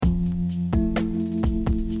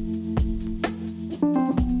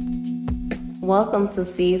Welcome to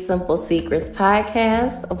C Simple Secrets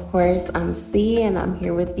podcast. Of course, I'm C and I'm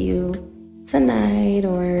here with you tonight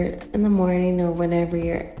or in the morning or whenever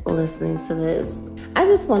you're listening to this. I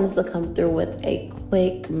just wanted to come through with a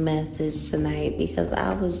quick message tonight because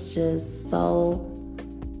I was just so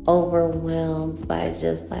overwhelmed by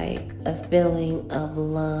just like a feeling of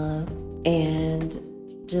love and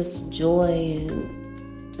just joy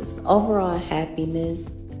and just overall happiness,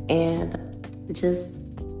 and just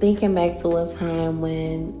thinking back to a time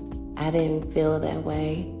when I didn't feel that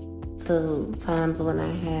way, to times when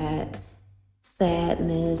I had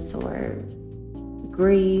sadness or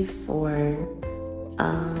grief or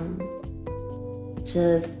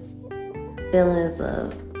just feelings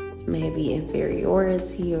of maybe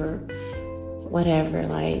inferiority or whatever.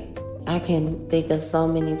 Like, I can think of so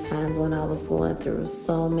many times when I was going through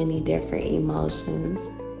so many different emotions,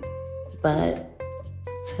 but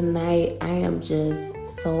tonight I am just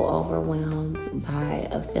so overwhelmed by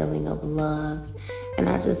a feeling of love, and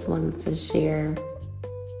I just wanted to share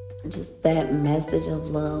just that message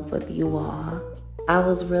of love with you all. I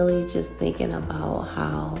was really just thinking about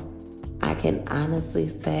how I can honestly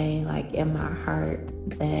say, like, in my heart,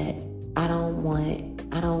 that I don't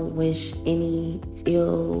wish any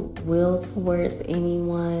ill will towards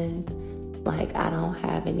anyone. Like, I don't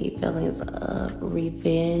have any feelings of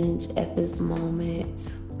revenge at this moment,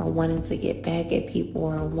 or wanting to get back at people,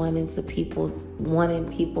 or wanting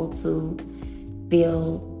people to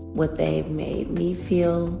feel what they've made me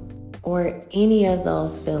feel, or any of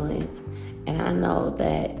those feelings. And I know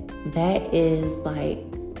that is like,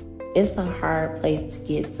 it's a hard place to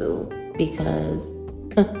get to, because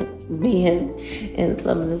being in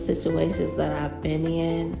some of the situations that I've been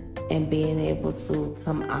in and being able to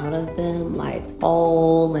come out of them like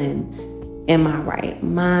whole and in my right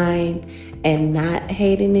mind and not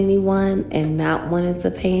hating anyone and not wanting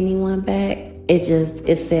to pay anyone back, it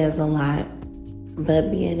says a lot.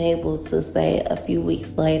 But being able to say a few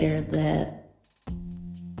weeks later that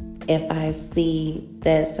if I see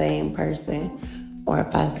that same person, or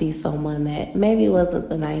if I see someone that maybe wasn't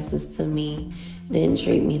the nicest to me, didn't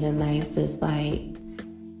treat me the nicest, like,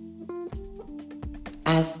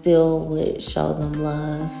 I still would show them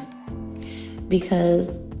love.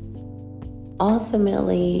 Because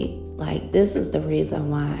ultimately, like, this is the reason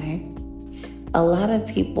why a lot of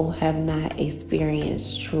people have not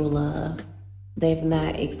experienced true love. They've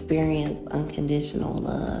not experienced unconditional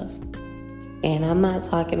love. And I'm not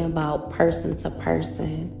talking about person to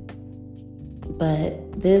person,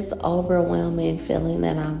 but this overwhelming feeling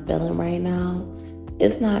that I'm feeling right now,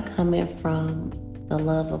 it's not coming from the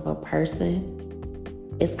love of a person.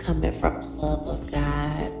 It's coming from the love of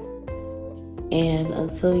God. And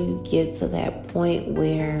until you get to that point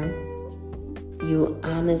where you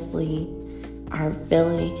honestly are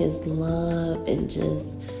feeling His love and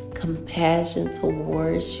just compassion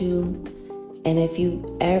towards you, and if you've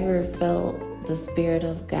ever felt the Spirit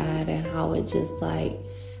of God and how it just like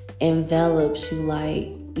envelops you, like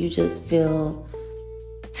you just feel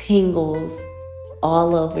tingles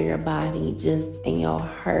all over your body, just, and your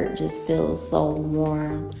heart just feels so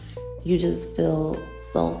warm. You just feel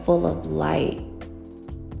so full of light.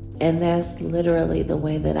 And that's literally the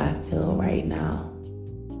way that I feel right now.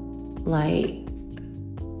 Like,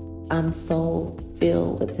 I'm so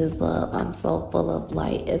filled with His love. I'm so full of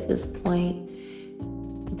light at this point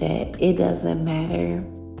that it doesn't matter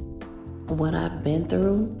what I've been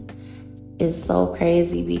through. It's so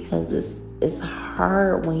crazy because it's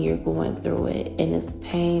hard when you're going through it, and it's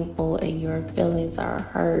painful, and your feelings are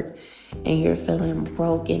hurt, and you're feeling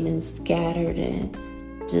broken and scattered and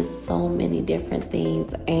just so many different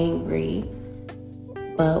things, angry.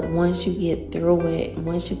 But once you get through it,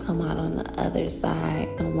 once you come out on the other side,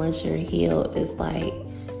 and once you're healed, it's like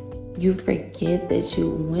you forget that you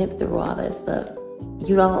went through all that stuff.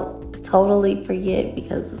 You don't totally forget,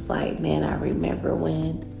 because it's like, man, I remember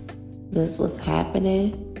when this was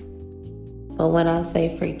happening. But when I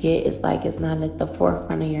say forget, it's like it's not at the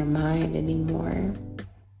forefront of your mind anymore.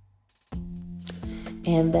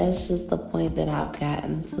 And that's just the point that I've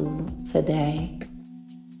gotten to today.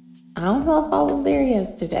 I don't know if I was there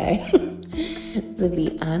yesterday, to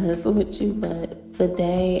be honest with you, but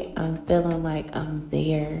today I'm feeling like I'm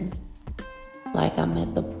there. Like, I'm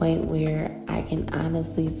at the point where I can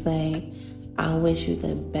honestly say, I wish you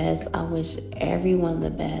the best. I wish everyone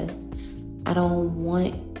the best. I don't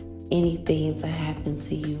want anything to happen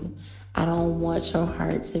to you. I don't want your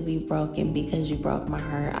heart to be broken because you broke my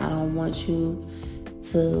heart. I don't want you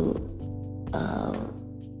to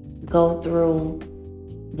go through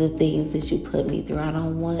the things that you put me through. I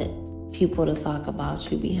don't want people to talk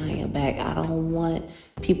about you behind your back. I don't want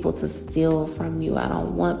people to steal from you. I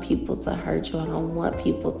don't want people to hurt you. I don't want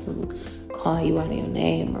people to call you out of your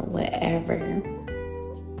name or whatever.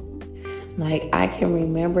 Like, I can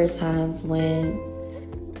remember times when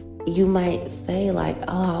you might say, like,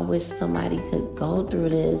 oh, I wish somebody could go through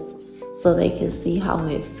this so they can see how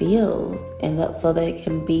it feels, and so they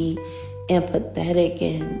can be empathetic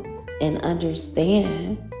and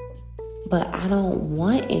understand. But I don't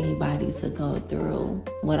want anybody to go through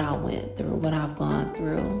what I went through, what I've gone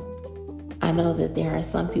through. I know that there are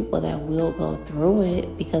some people that will go through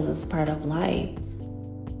it because it's part of life.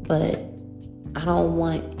 But I don't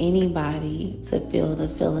want anybody to feel the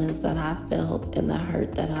feelings that I felt and the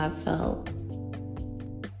hurt that I felt.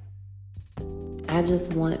 I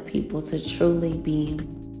just want people to truly be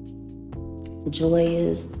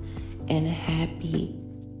joyous and happy.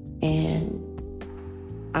 And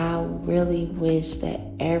I really wish that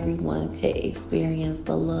everyone could experience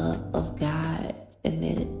the love of God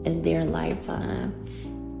in their lifetime,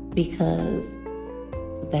 because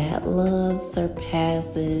that love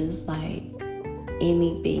surpasses like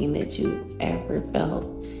anything that you've ever felt,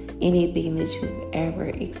 anything that you've ever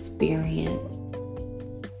experienced.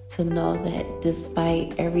 To know that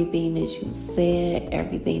despite everything that you've said,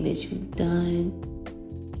 everything that you've done,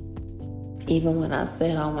 even when I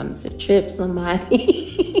said I wanted to trip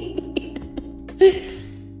somebody,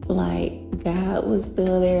 like, God was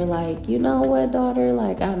still there, like, you know what, daughter?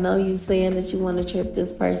 Like, I know you saying that you want to trip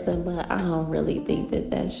this person, but I don't really think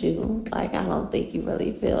that that's you. Like, I don't think you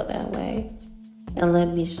really feel that way. And let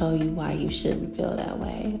me show you why you shouldn't feel that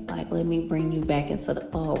way. Like, let me bring you back into the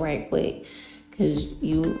fold right quick, because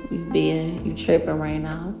you tripping right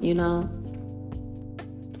now, you know?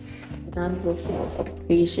 And I'm just so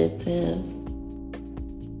appreciative.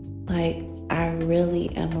 Like, I really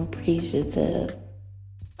am appreciative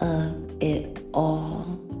of it all,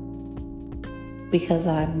 because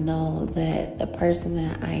I know that the person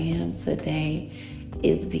that I am today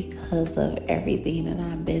is because of everything that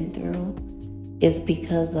I've been through. It's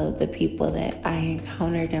because of the people that I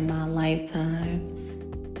encountered in my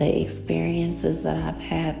lifetime, the experiences that I've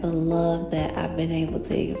had, the love that I've been able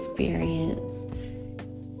to experience.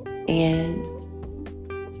 And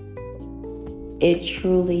it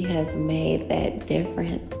truly has made that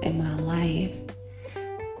difference in my life.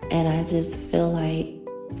 And I just feel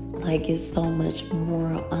like it's so much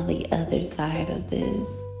more on the other side of this.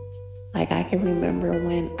 Like, I can remember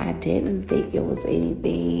when I didn't think it was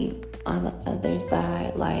anything on the other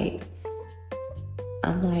side. Like,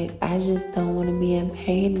 I'm like, I just don't want to be in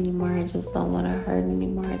pain anymore. I just don't want to hurt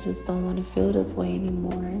anymore. I just don't want to feel this way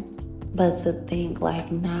anymore. But to think,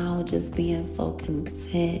 like, now just being so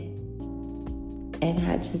content, and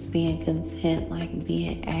not just being content, like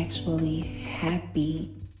being actually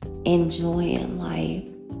happy, enjoying life,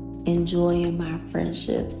 enjoying my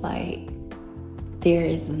friendships. Like, there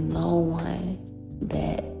is no one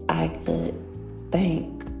that I could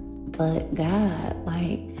thank but God.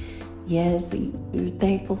 Like, yes, you're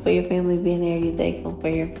thankful for your family being there. You're thankful for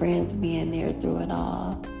your friends being there through it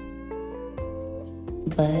all.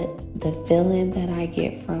 But the feeling that I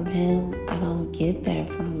get from Him, I don't get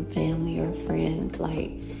that from family or friends.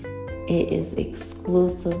 Like, it is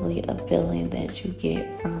exclusively a feeling that you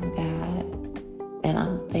get from God. And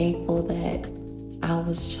I'm thankful that I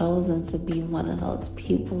was chosen to be one of those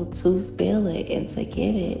people to feel it and to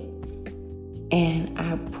get it. And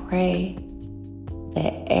I pray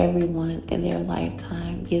that everyone in their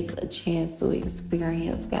lifetime gets a chance to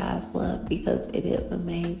experience God's love, because it is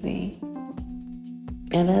amazing.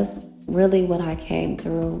 And that's really what I came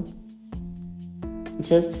through,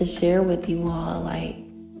 just to share with you all, like,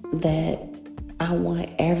 that I want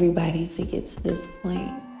everybody to get to this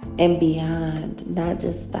point and beyond, not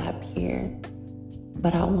just stop here.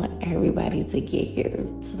 But I want everybody to get here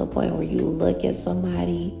to the point where you look at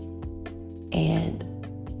somebody, and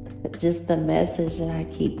just the message that I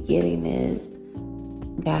keep getting is,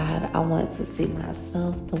 God, I want to see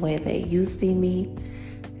myself the way that you see me.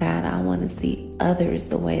 God, I want to see others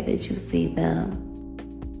the way that you see them.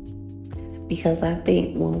 Because I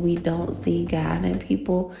think when we don't see God in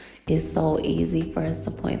people, it's so easy for us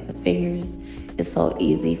to point the fingers. It's so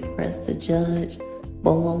easy for us to judge.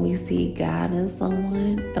 But when we see God in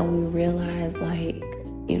someone and we realize, like,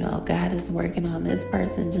 you know, God is working on this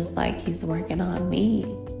person just like He's working on me.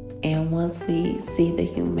 And once we see the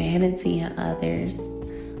humanity in others,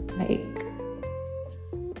 like,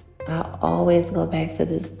 I always go back to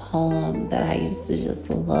this poem that I used to just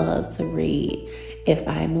love to read. If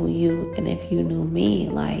I knew you and if you knew me,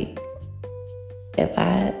 like, if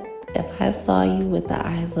I saw you with the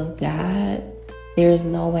eyes of God, There's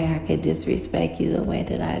no way I could disrespect you the way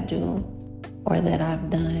that I do or that I've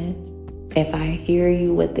done. If I hear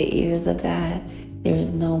you with the ears of God, there's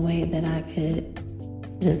no way that I could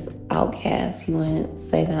just outcast you and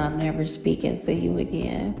say that I'm never speaking to you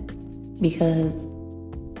again, because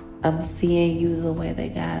I'm seeing you the way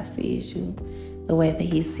that God sees you, the way that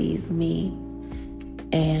He sees me.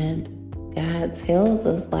 And God tells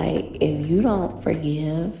us, like, if you don't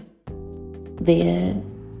forgive, then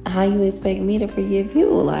how you expect me to forgive you?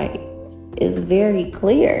 Like, it's very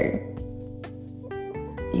clear.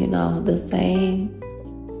 You know, the same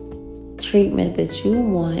treatment that you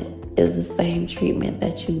want is the same treatment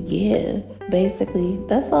that you give. Basically,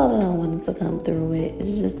 that's all that I wanted to come through with.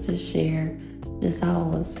 It's just to share just how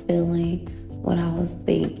I was feeling, what I was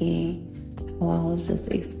thinking, how I was just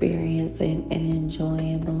experiencing and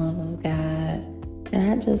enjoying the love of God. And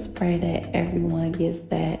I just pray that everyone gets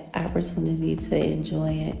that opportunity to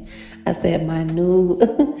enjoy it. I said my new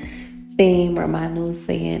theme or my new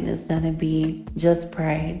saying is going to be just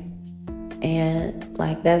pray. And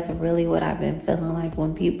like, that's really what I've been feeling like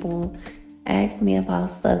when people ask me about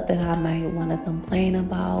stuff that I might want to complain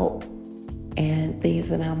about and things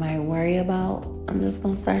that I might worry about. I'm just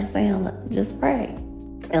going to start saying, just pray,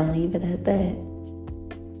 and leave it at that.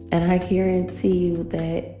 And I guarantee you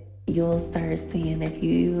that you'll start seeing, if you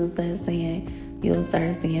use that saying, you'll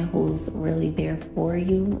start seeing who's really there for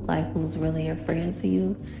you, like who's really a friend to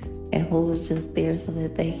you, and who's just there so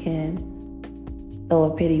that they can throw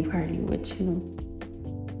a pity party with you.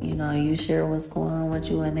 You know, you share what's going on with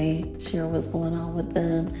you and they share what's going on with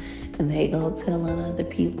them, and they go telling other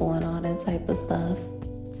people and all that type of stuff.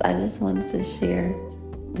 So I just wanted to share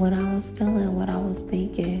what I was feeling, what I was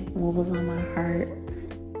thinking, what was on my heart.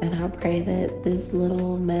 And I pray that this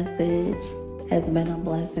little message has been a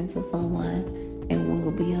blessing to someone and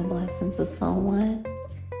will be a blessing to someone.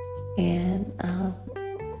 And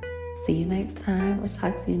see you next time, or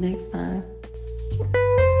talk to you next time.